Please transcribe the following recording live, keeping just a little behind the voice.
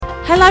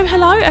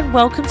Hello, and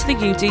welcome to the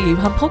You Do You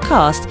Hun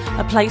podcast,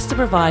 a place to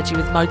provide you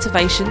with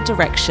motivation,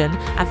 direction,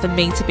 and for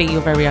me to be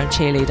your very own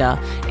cheerleader.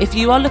 If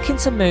you are looking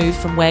to move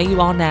from where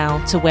you are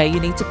now to where you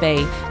need to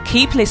be,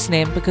 keep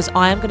listening because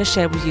I am going to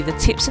share with you the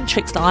tips and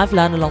tricks that I've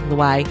learned along the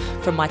way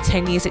from my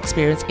 10 years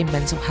experience in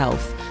mental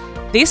health.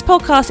 This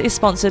podcast is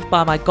sponsored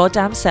by my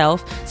goddamn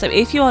self, so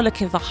if you are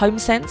looking for home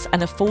scents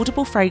and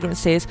affordable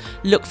fragrances,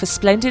 look for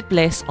Splendid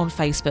Bliss on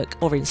Facebook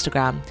or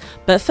Instagram.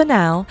 But for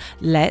now,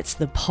 let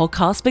the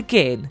podcast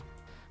begin.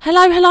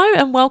 Hello,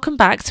 and welcome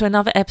back to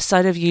another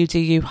episode of You Do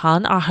You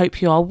Hun. I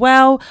hope you are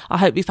well. I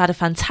hope you've had a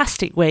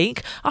fantastic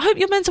week. I hope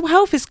your mental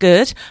health is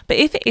good, but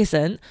if it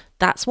isn't,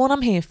 that's what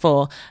I'm here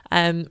for.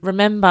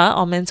 Remember,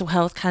 our mental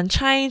health can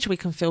change. We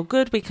can feel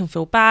good, we can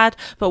feel bad.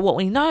 But what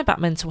we know about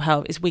mental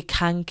health is we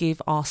can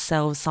give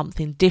ourselves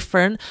something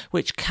different,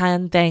 which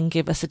can then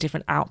give us a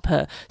different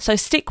output. So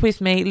stick with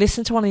me,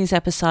 listen to one of these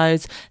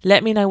episodes,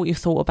 let me know what you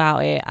thought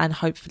about it, and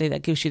hopefully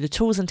that gives you the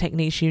tools and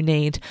techniques you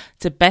need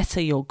to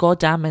better your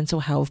goddamn mental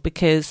health,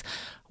 because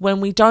when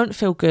we don't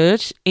feel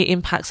good, it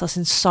impacts us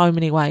in so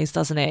many ways,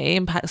 doesn't it? It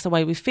impacts the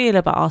way we feel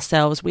about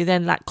ourselves. We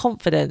then lack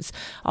confidence.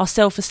 Our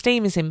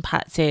self-esteem is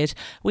impacted.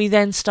 We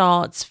then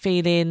start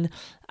feeling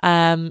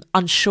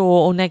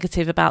unsure or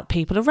negative about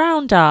people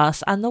around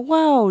us and the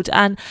world.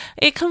 And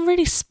it can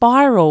really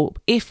spiral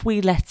if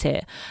we let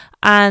it.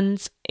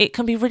 And it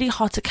can be really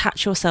hard to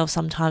catch yourself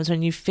sometimes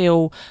when you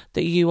feel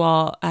that you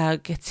are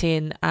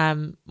getting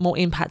more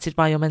impacted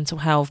by your mental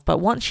health. But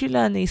once you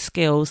learn these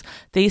skills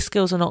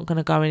are not going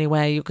to go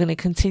anywhere. You're going to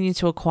continue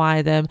to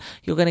acquire them.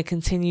 You're going to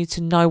continue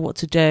to know what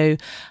to do.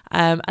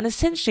 And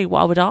essentially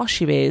what I would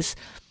ask you is,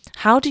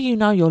 how do you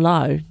know you're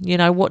low? You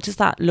know, what does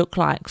that look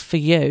like for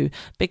you?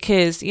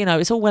 Because, you know,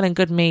 it's all well and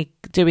good me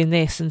doing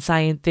this and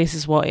saying this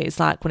is what it's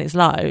like when it's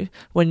low,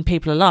 when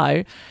people are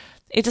low.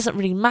 It doesn't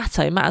really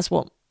matter. It matters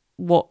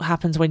what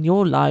happens when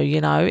you're low.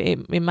 You know,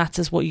 it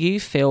matters what you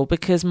feel,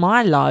 because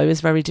my low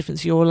is very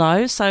different to your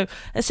low. So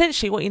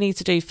essentially what you need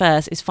to do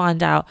first is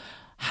find out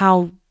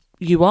how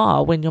you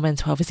are when your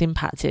mental health is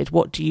impacted.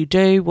 What do you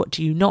do? What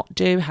do you not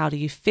do? How do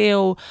you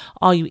feel?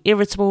 Are you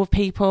irritable with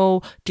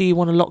people? Do you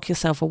want to lock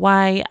yourself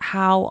away?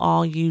 How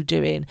are you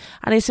doing?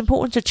 And it's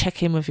important to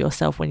check in with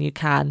yourself when you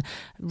can.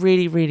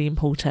 Really, really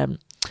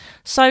important.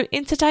 So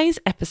in today's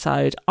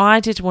episode,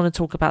 I did want to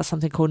talk about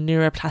something called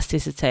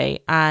neuroplasticity,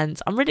 and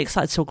I'm really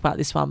excited to talk about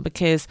this one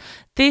because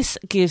this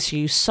gives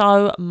you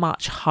so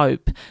much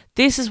hope.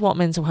 This is what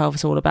mental health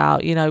is all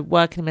about. You know,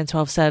 working in mental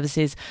health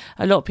services,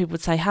 a lot of people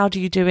would say, how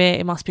do you do it?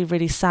 It must be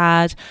really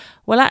sad.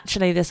 Well,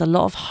 actually, there's a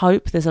lot of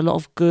hope. There's a lot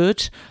of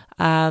good.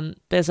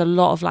 There's a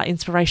lot of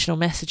inspirational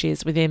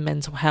messages within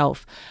mental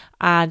health,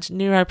 and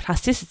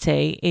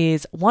neuroplasticity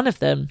is one of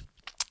them.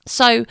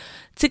 So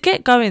to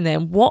get going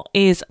then, what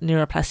is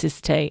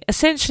neuroplasticity?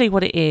 Essentially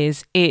what it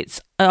is,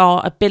 it's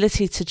our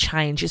ability to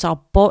change. It's our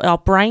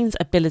brain's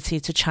ability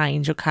to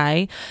change,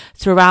 okay,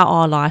 throughout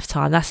our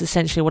lifetime. That's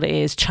essentially what it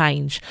is,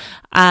 change.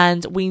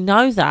 And we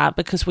know that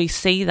because we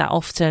see that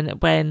often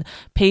when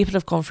people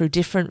have gone through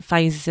different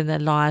phases in their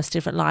lives,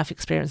 different life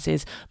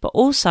experiences, but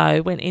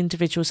also when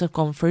individuals have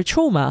gone through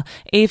trauma,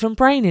 even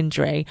brain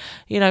injury.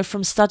 You know,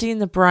 from studying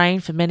the brain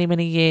for many,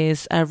 many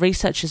years,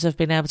 researchers have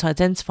been able to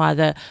identify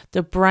that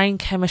the brain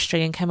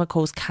chemistry and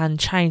chemicals can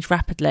change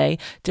rapidly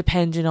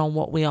depending on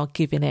what we are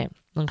giving it.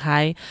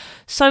 Okay,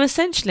 so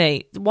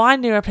essentially why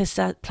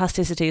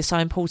neuroplasticity is so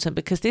important,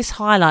 because this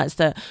highlights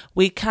that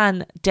we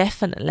can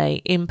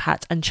definitely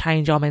impact and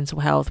change our mental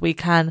health. We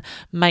can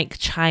make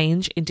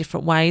change in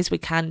different ways. We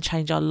can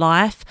change our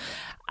life.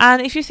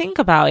 And if you think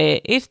about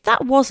it, if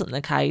that wasn't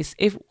the case,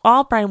 if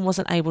our brain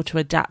wasn't able to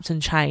adapt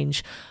and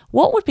change,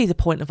 what would be the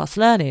point of us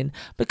learning?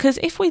 Because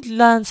if we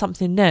learn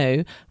something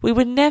new, we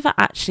would never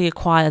actually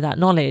acquire that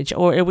knowledge,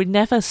 or it would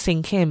never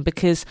sink in,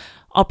 because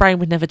our brain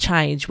would never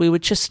change. We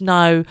would just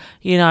know,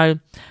 you know,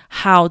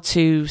 how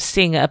to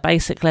sing at a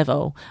basic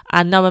level,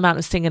 and no amount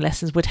of singing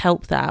lessons would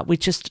help that. We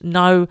just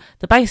know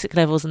the basic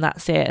levels and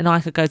that's it. And I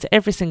could go to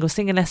every single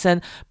singing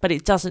lesson, but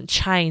it doesn't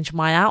change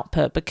my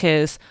output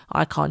because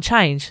I can't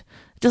change.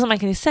 Doesn't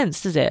make any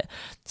sense, does it?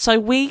 So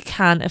we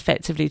can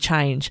effectively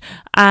change.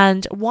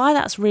 And why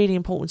that's really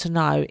important to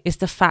know is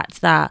the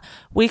fact that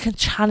we can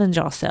challenge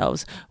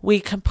ourselves, we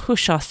can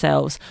push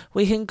ourselves,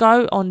 we can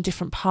go on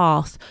different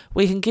paths,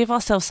 we can give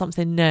ourselves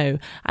something new.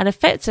 And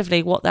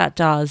effectively what that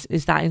does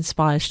is that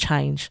inspires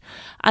change.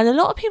 And a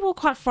lot of people are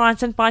quite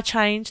frightened by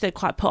change. They're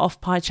quite put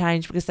off by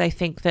change because they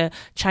think that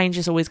change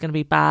is always going to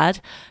be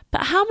bad.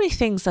 But how many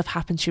things have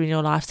happened to you in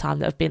your lifetime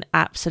that have been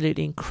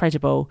absolutely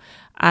incredible,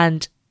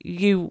 and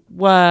you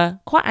were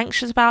quite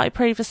anxious about it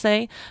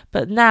previously,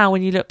 but now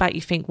when you look back,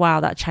 you think,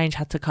 wow, that change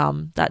had to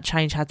come, that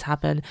change had to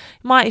happen. It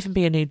might even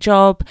be a new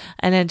job,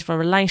 an end of a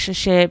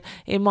relationship.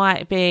 It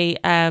might be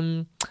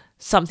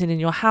something in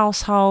your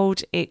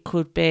household. It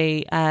could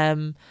be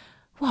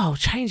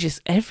change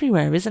is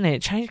everywhere, isn't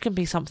it? Change can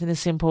be something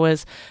as simple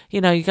as, you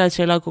know, you go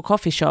to a local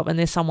coffee shop and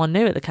there's someone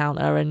new at the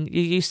counter and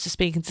you're used to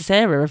speaking to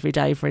Sarah every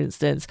day, for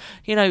instance.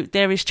 You know,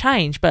 there is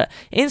change, but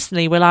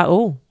instantly we're like,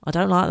 oh, I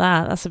don't like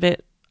that. That's a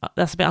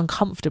bit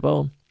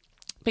uncomfortable.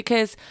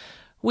 because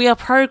we are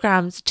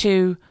programmed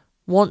to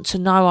want to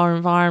know our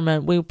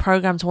environment. We're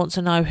programmed to want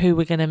to know who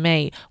we're going to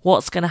meet,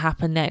 what's going to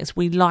happen next.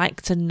 We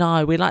like to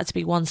know. We like to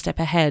be one step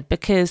ahead,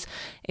 because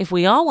if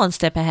we are one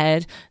step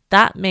ahead,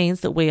 that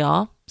means that we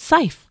are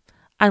safe.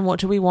 And what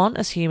do we want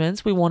as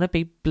humans? We want to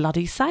be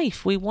bloody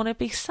safe. We want to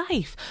be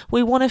safe.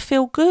 We want to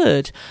feel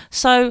good.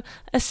 So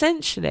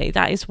essentially,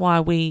 that is why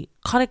we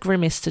kind of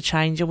grimace to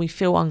change and we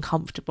feel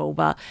uncomfortable.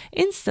 But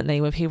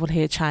instantly, when people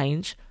hear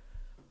change,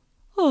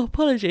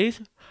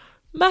 apologies,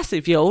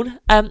 massive yawn.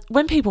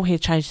 When people hear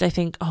change, they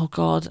think, oh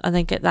God, and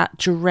they get that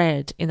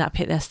dread in that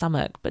pit of their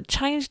stomach. But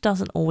change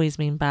doesn't always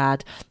mean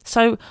bad.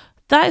 So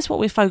that is what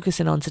we're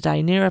focusing on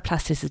today,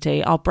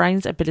 neuroplasticity, our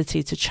brain's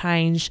ability to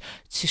change,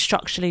 to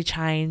structurally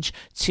change,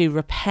 to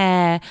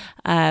repair,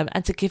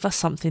 and to give us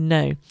something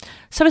new.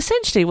 So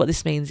essentially what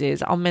this means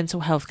is our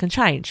mental health can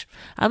change.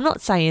 I'm not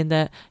saying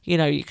that,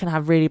 you can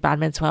have really bad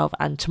mental health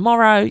and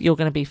tomorrow you're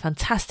going to be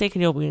fantastic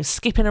and you're going to be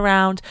skipping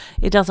around.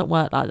 It doesn't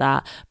work like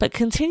that. But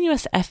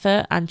continuous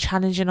effort and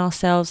challenging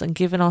ourselves and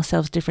giving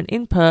ourselves different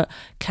input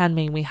can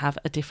mean we have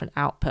a different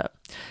output.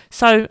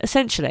 So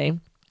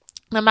essentially,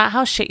 no matter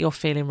how shit you're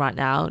feeling right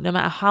now, no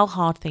matter how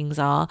hard things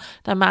are,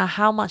 no matter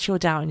how much you're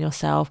doubting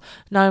yourself,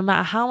 no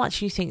matter how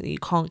much you think that you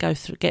can't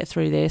get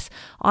through this,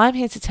 I'm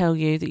here to tell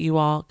you that you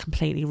are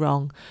completely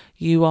wrong.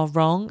 You are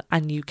wrong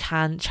and you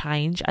can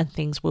change and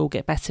things will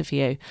get better for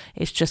you.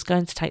 It's just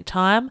going to take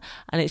time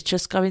and it's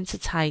just going to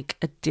take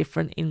a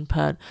different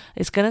input.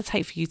 It's going to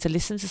take for you to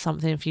listen to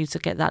something, for you to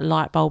get that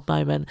light bulb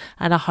moment.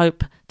 And I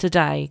hope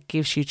today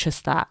gives you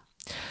just that.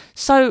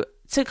 So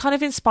to kind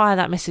of inspire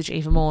that message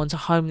even more and to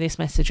home this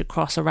message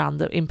across around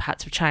the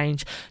impact of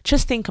change,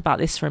 just think about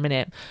this for a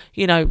minute.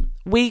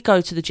 We go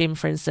to the gym,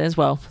 for instance.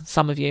 Well,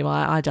 some of you,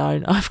 I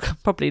don't. I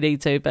probably need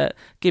to, but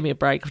give me a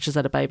break. I've just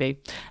had a baby.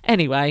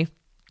 Anyway,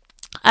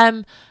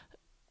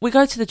 we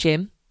go to the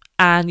gym.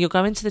 And you're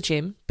going to the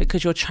gym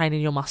because you're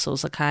training your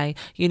muscles, okay?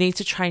 You need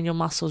to train your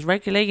muscles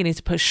regularly. You need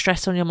to put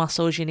stress on your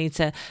muscles. You need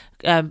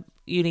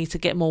to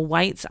get more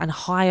weights and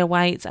higher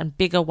weights and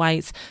bigger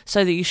weights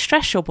so that you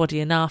stress your body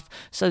enough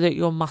so that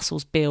your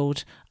muscles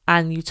build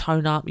and you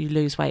tone up, you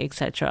lose weight,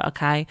 etc.,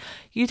 okay?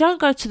 You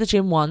don't go to the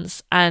gym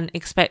once and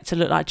expect to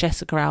look like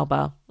Jessica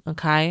Alba,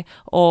 okay?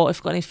 Or if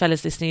you've got any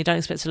fellas listening, you don't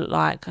expect to look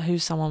like,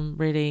 who's someone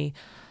really...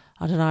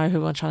 I don't know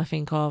who I'm trying to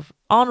think of.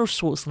 Arnold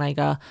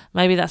Schwarzenegger.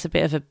 Maybe that's a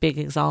bit of a big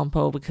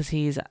example because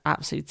he's an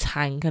absolute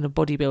tank and a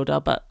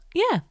bodybuilder. But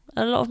yeah,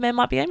 a lot of men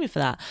might be aiming for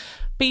that.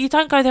 But you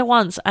don't go there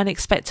once and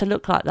expect to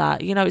look like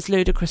that. It's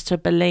ludicrous to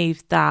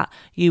believe that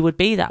you would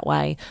be that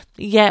way.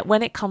 Yet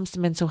when it comes to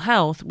mental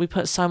health, we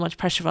put so much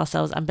pressure on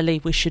ourselves and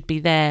believe we should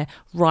be there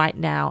right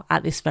now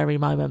at this very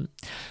moment.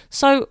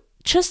 So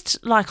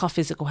just like our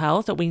physical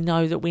health that we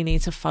know that we need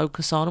to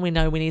focus on, we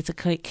know we need to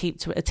keep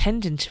to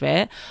attending to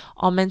it,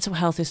 our mental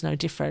health is no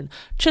different.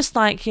 Just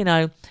like, you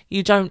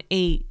don't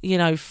eat,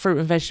 fruit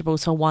and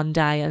vegetables for one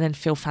day and then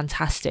feel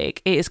fantastic.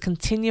 It is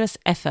continuous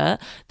effort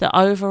that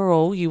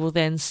overall you will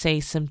then see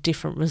some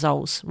different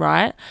results,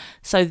 right?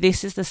 So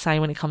this is the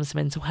same when it comes to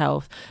mental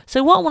health.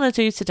 So what I want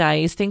to do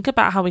today is think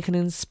about how we can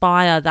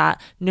inspire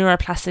that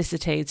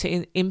neuroplasticity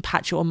to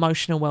impact your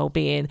emotional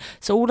well-being.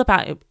 So all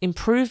about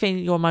improving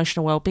your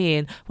emotional well-being,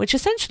 which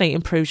essentially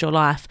improves your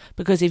life,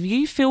 because if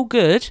you feel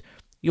good,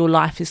 your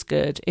life is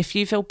good. If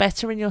you feel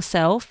better in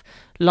yourself,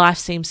 life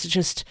seems to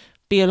just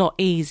be a lot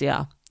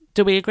easier.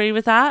 Do we agree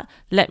with that?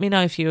 Let me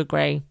know if you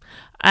agree.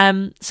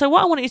 So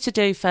what I want you to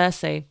do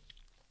firstly,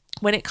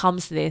 when it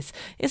comes to this,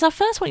 is I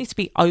first want you to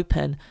be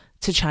open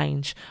to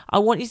change. I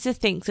want you to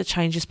think that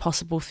change is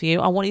possible for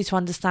you. I want you to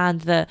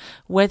understand that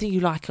whether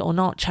you like it or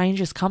not, change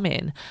is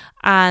coming.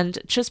 And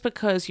just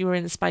because you're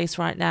in the space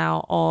right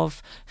now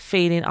of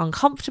feeling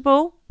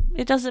uncomfortable,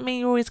 it doesn't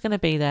mean you're always going to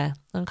be there,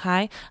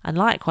 okay? And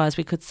likewise,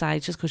 we could say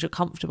just because you're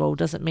comfortable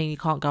doesn't mean you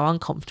can't go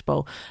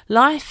uncomfortable.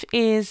 Life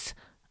is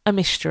a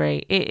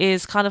mystery. It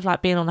is kind of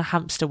like being on a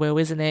hamster wheel,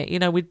 isn't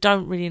it? We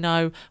don't really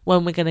know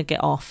when we're going to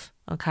get off.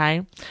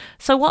 Okay,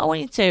 so what I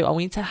want you to do, I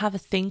want you to have a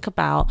think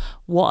about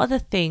what are the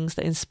things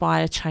that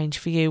inspire change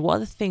for you? What are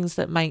the things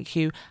that make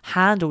you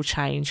handle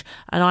change?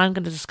 And I'm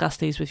going to discuss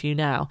these with you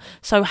now.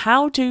 So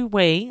how do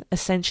we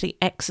essentially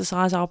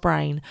exercise our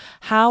brain?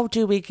 How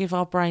do we give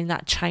our brain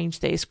that change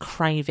that it's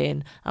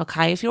craving?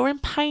 Okay, if you're in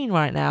pain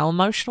right now,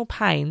 emotional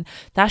pain,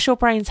 that's your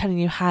brain telling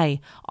you,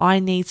 hey, I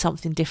need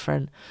something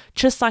different.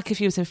 Just like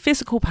if you was in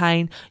physical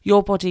pain,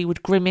 your body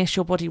would grimace,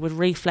 your body would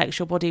reflex,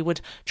 your body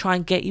would try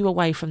and get you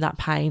away from that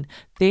pain.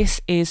 This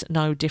is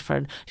no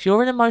different. If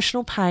you're in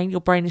emotional pain,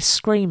 your brain is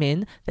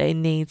screaming that it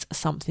needs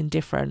something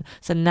different.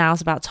 So now's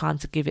about time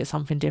to give it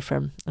something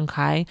different,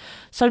 okay?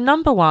 So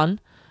number one,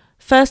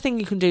 first thing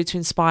you can do to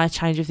inspire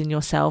change within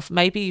yourself,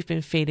 maybe you've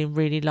been feeling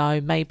really low,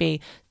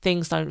 maybe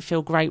things don't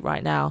feel great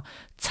right now,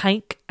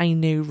 take a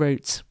new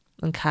route.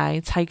 Okay,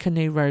 take a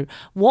new route.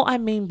 What I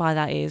mean by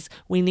that is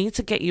we need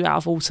to get you out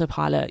of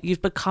autopilot.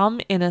 You've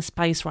become in a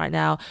space right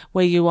now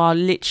where you are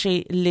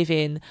literally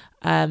living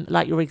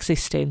like you're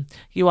existing.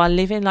 You are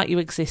living like you're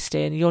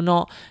existing. You're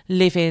not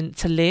living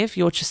to live.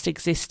 You're just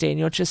existing.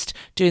 You're just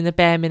doing the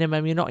bare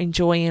minimum. You're not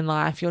enjoying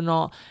life. You're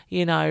not,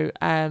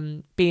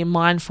 being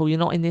mindful. You're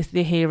not in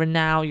the here and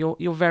now.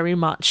 You're very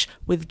much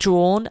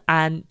withdrawn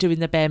and doing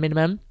the bare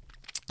minimum.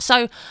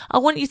 So I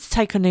want you to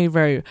take a new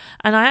route,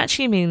 and I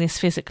actually mean this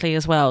physically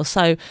as well.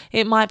 So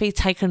it might be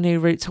take a new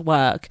route to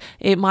work.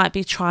 It might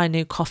be try a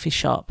new coffee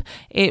shop.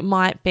 It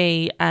might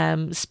be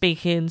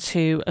speaking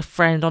to a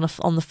friend on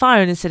the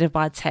phone instead of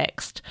by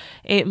text.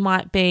 It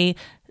might be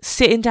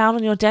sitting down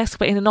on your desk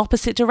but in an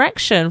opposite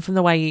direction from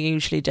the way you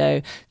usually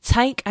do.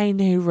 Take a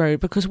new route,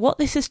 because what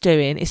this is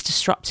doing is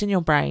disrupting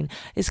your brain.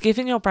 It's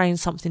giving your brain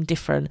something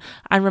different.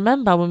 And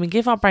remember, when we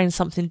give our brain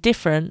something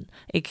different,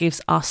 it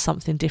gives us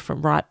something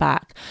different right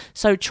back.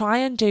 So try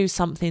and do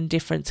something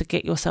different to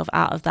get yourself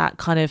out of that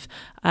kind of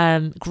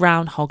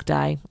Groundhog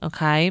Day,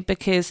 okay?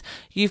 Because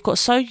you've got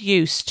so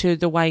used to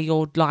the way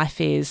your life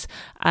is.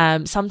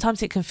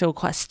 Sometimes it can feel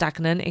quite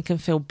stagnant. It can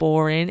feel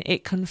boring.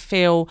 It can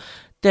feel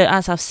that,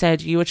 as I've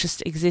said, you are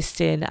just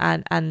existing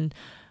and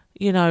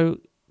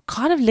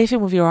kind of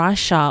living with your eyes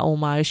shut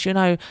almost.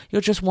 You're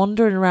just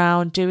wandering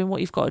around doing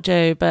what you've got to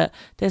do, but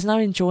there's no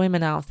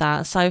enjoyment out of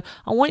that. So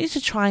I want you to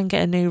try and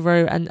get a new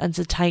route and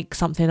to take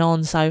something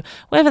on. So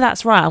whether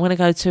that's right, I'm going to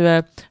go to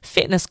a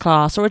fitness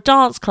class or a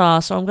dance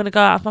class, or I'm going to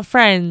go out with my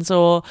friends,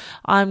 or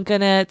I'm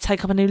going to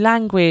take up a new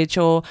language,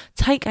 or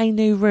take a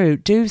new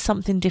route, do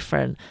something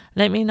different.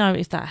 Let me know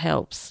if that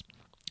helps.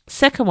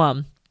 Second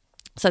one.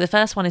 So the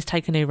first one is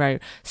take a new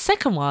route.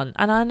 Second one,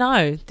 and I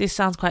know this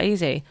sounds quite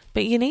easy,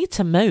 but you need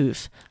to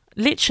move.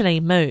 Literally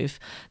move.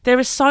 There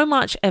is so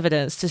much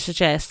evidence to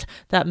suggest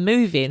that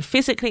moving,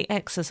 physically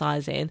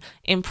exercising,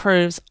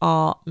 improves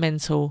our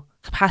mental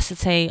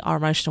capacity, our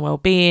emotional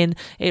well-being.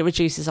 It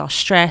reduces our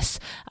stress.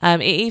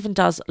 It even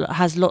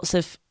has lots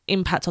of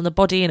impact on the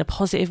body in a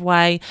positive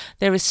way.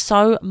 There is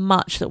so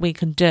much that we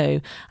can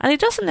do, and it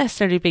doesn't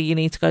necessarily be you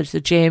need to go to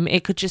the gym.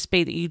 It could just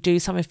be that you do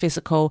something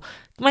physical,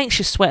 makes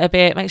you sweat a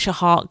bit, makes your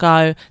heart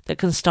go, that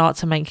can start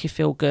to make you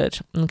feel good.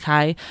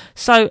 Okay,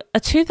 so a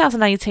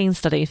 2018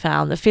 study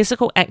found that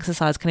physical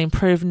exercise can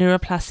improve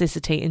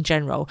neuroplasticity in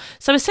general.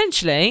 So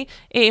essentially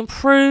it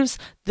improves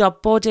the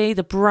body,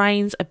 the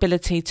brain's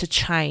ability to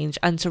change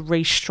and to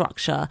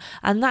restructure.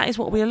 And that is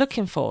what we are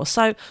looking for.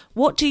 So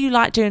what do you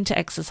like doing to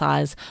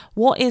exercise?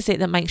 What is it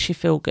that makes you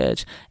feel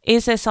good?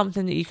 Is there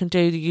something that you can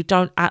do that you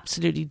don't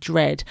absolutely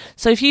dread?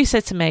 So if you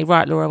said to me,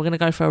 right, Laura, we're going to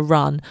go for a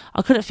run,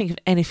 I couldn't think of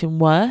anything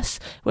worse.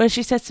 Whereas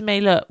she said to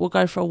me, look, we'll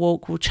go for a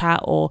walk, we'll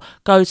chat, or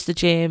go to the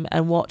gym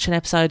and watch an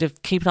episode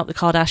of Keeping Up the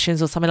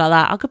Kardashians or something like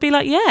that, I could be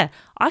like, yeah,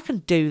 I can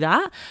do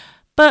that.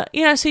 But,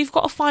 so you've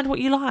got to find what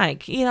you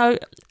like. A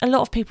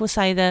lot of people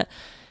say that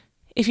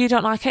if you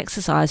don't like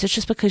exercise, it's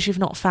just because you've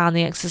not found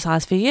the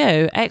exercise for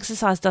you.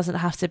 Exercise doesn't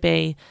have to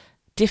be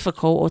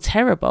difficult or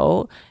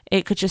terrible.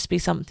 It could just be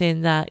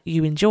something that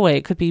you enjoy.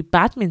 It could be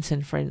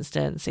badminton, for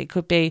instance. It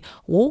could be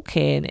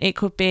walking. It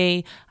could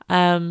be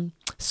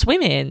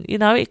swimming.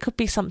 It could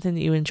be something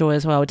that you enjoy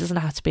as well. It doesn't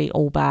have to be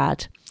all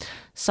bad.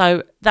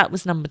 So that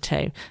was number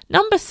 2.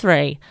 Number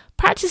 3,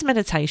 practice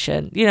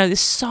meditation. There's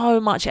so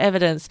much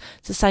evidence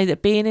to say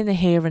that being in the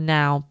here and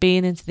now,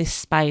 being into this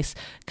space,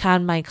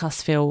 can make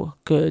us feel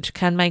good,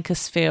 can make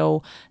us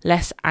feel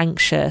less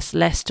anxious,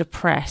 less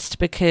depressed,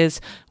 because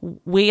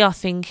we are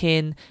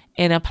thinking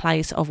in a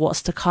place of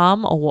what's to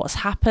come or what's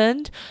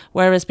happened.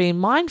 Whereas being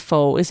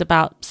mindful is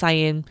about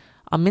saying,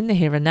 I'm in the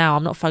here and now.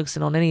 I'm not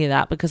focusing on any of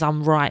that because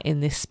I'm right in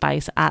this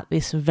space at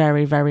this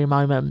very, very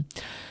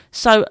moment.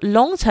 So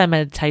long-term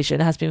meditation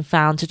has been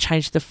found to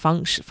change the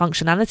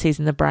functionalities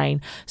in the brain.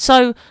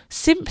 So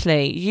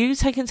simply you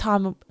taking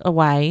time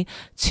away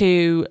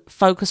to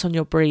focus on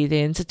your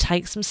breathing, to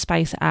take some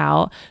space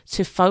out,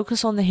 to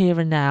focus on the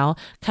here and now,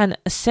 can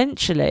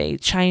essentially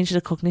change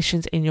the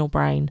cognitions in your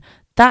brain.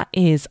 That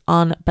is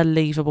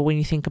unbelievable when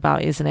you think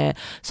about it, isn't it?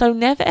 So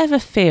never ever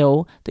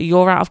feel that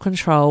you're out of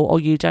control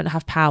or you don't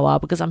have power,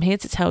 because I'm here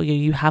to tell you,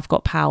 you have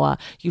got power.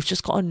 You've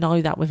just got to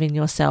know that within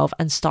yourself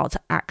and start to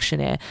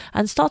action it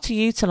and start to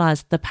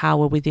utilize the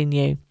power within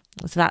you.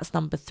 So that's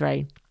number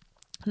 3.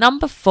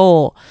 Number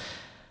 4,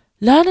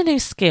 learn a new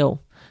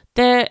skill.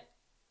 There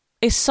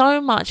is so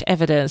much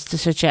evidence to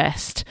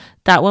suggest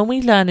that when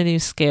we learn a new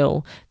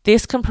skill,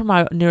 this can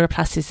promote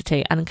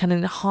neuroplasticity and can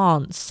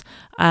enhance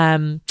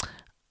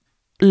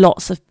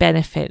lots of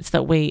benefits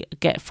that we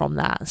get from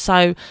that.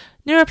 So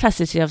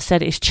neuroplasticity, I've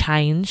said, is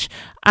change,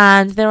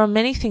 and there are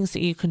many things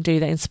that you can do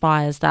that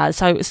inspires that.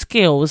 So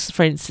skills,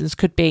 for instance,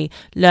 could be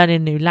learning a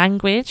new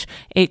language.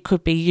 It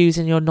could be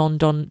using your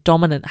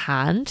non-dominant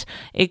hand.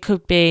 It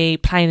could be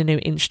playing a new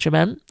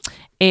instrument.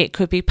 It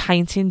could be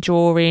painting,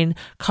 drawing,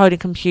 coding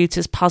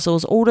computers,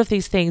 puzzles. All of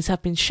these things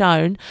have been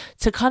shown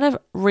to kind of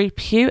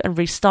repute and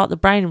restart the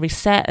brain and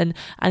reset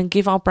and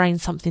give our brain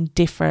something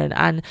different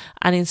and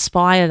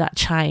inspire that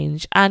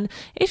change. And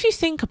if you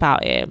think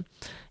about it,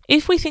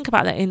 if we think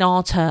about that in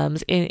our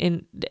terms,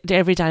 in the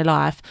everyday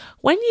life,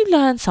 when you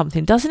learn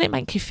something, doesn't it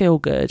make you feel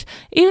good?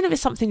 Even if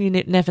it's something you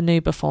never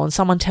knew before and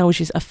someone tells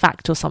you a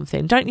fact or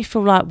something, don't you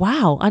feel like,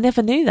 wow, I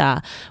never knew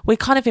that? We're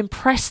kind of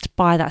impressed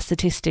by that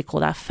statistic or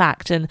that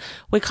fact, and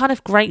we're kind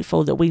of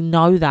grateful that we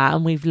know that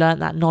and we've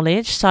learned that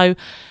knowledge. So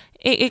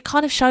it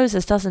kind of shows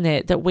us, doesn't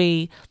it, that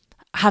we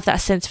have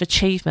that sense of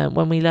achievement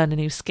when we learn a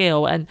new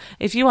skill. And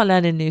if you are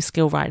learning a new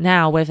skill right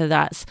now, whether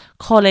that's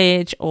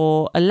college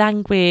or a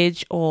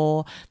language,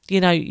 or,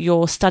 you know,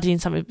 you're studying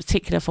something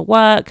particular for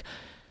work,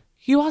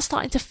 you are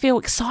starting to feel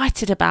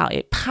excited about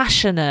it,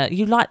 passionate.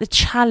 You like the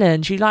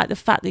challenge. You like the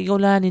fact that you're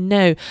learning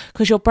new,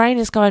 because your brain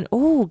is going,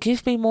 oh,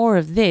 give me more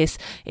of this.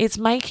 It's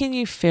making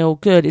you feel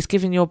good. It's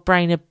giving your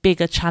brain a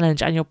bigger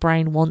challenge, and your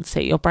brain wants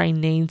it. Your brain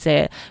needs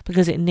it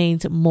because it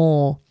needs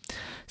more.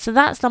 So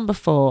that's number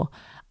 4.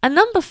 And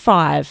number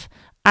 5,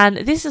 and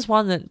this is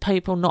one that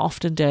people not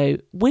often do,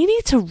 we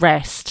need to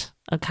rest.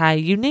 Okay,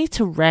 you need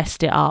to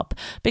rest it up,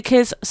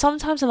 because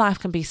sometimes life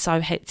can be so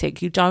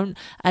hectic. You don't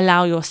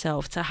allow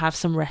yourself to have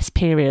some rest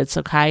periods.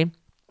 Okay.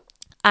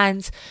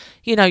 And,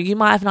 you know, you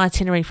might have an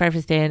itinerary for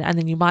everything, and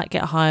then you might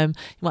get home,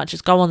 you might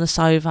just go on the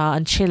sofa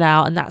and chill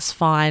out, and that's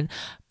fine.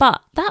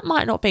 But that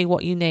might not be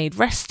what you need.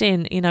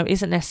 Resting, you know,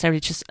 isn't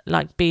necessarily just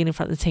like being in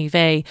front of the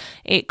TV.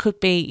 It could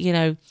be, you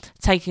know,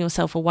 taking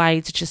yourself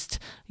away to just,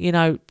 you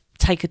know,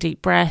 take a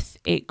deep breath.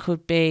 It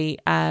could be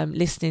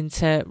listening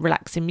to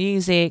relaxing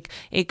music.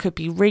 It could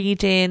be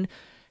reading.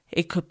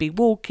 It could be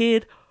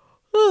walking.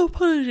 Oh,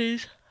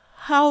 apologies.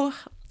 How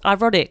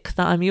ironic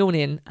that I'm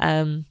yawning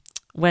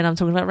when I'm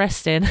talking about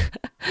resting.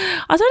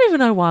 I don't even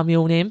know why I'm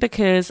yawning,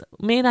 because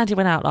me and Andy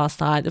went out last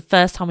night, the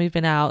first time we've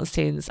been out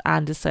since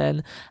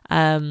Anderson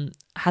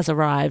has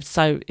arrived,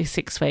 so it's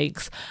 6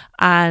 weeks,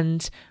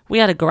 and we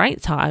had a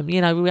great time. You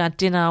know, we had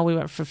dinner, we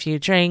went for a few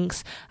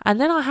drinks, and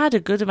then I had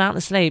a good amount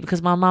of sleep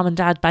because my mum and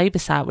dad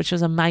babysat, which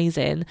was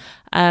amazing.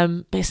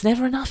 But it's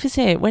never enough, is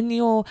it? When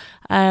you're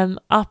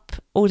up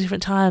all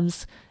different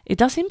times, it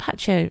does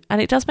impact you,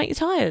 and it does make you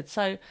tired.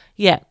 So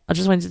yeah, I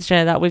just wanted to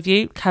share that with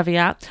you.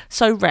 Caveat.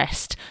 So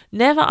rest.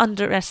 Never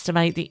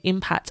underestimate the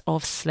impact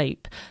of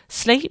sleep.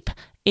 Sleep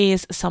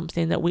is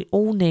something that we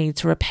all need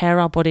to repair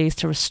our bodies,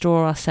 to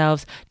restore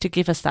ourselves, to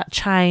give us that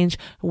change.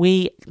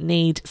 We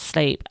need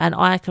sleep, and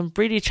I can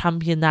really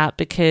champion that,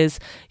 because,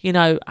 you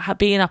know,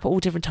 being up at all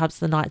different times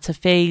of the night to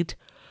feed,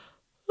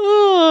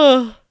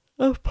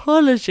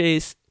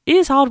 apologies, it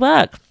is hard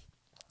work,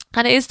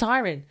 and it is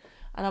tiring.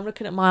 And I'm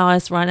looking at my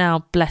eyes right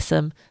now, bless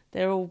them,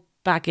 they're all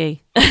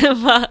baggy,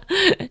 but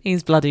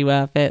he's bloody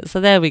worth it.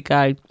 So there we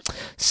go.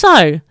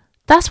 So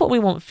that's what we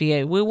want for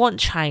you. We want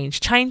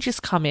change. Change is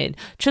coming.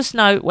 Just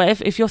know,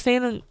 if you're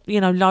feeling, you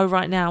know, low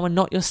right now and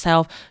not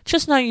yourself,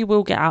 just know you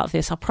will get out of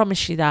this. I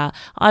promise you that.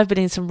 I've been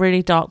in some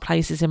really dark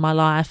places in my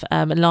life,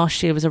 and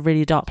last year was a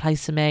really dark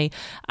place for me.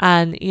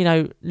 And, you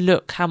know,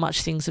 look how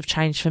much things have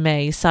changed for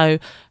me. So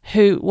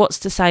what's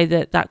to say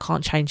that that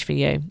can't change for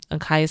you?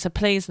 Okay, so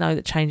please know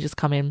that change is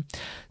coming.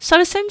 So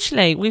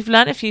essentially, we've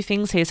learned a few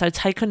things here. So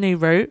take a new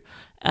route.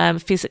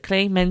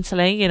 Physically,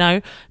 mentally, you know,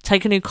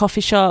 take a new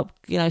coffee shop,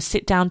 you know,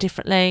 sit down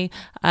differently,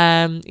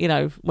 you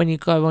know, when you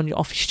go on your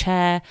office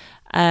chair,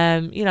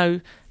 you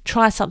know,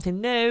 try something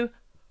new.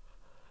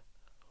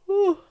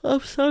 Oh,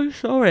 I'm so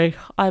sorry.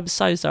 I'm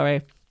so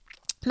sorry.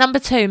 Number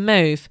 2,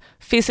 move.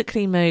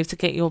 Physically move to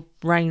get your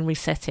brain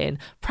resetting.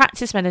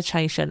 Practice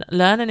meditation.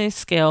 Learn a new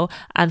skill.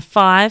 And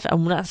 5,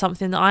 and that's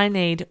something that I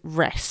need,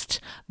 rest.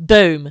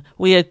 Boom.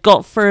 We have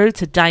got through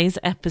today's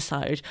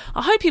episode.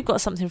 I hope you've got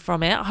something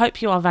from it. I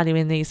hope you are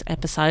valuing these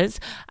episodes.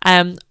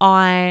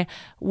 I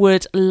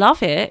would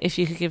love it if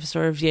you could give us a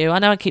review. I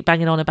know I keep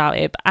banging on about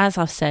it, but as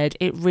I've said,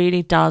 it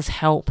really does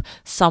help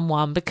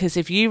someone, because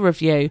if you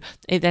review,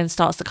 it then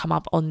starts to come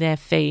up on their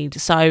feed.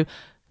 So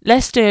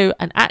let's do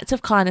an act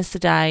of kindness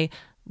today.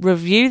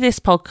 Review this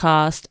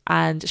podcast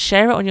and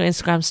share it on your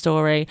Instagram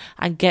story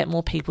and get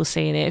more people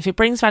seeing it. If it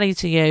brings value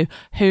to you,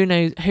 who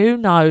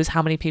knows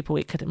how many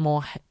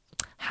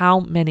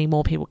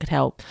more people could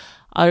help.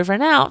 Over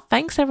and out.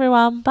 Thanks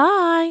everyone.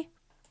 Bye.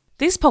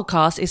 This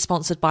podcast is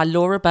sponsored by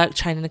Laura Burke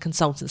Training and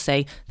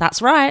Consultancy.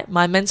 That's right,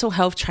 my mental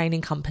health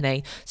training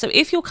company. So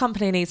if your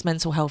company needs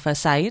mental health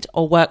first aid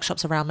or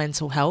workshops around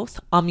mental health,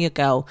 I'm your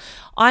girl.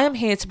 I am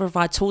here to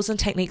provide tools and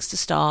techniques to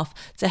staff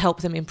to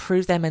help them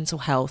improve their mental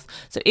health.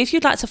 So if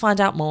you'd like to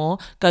find out more,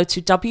 go to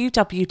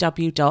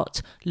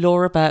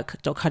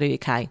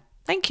www.lauraburke.co.uk.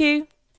 Thank you.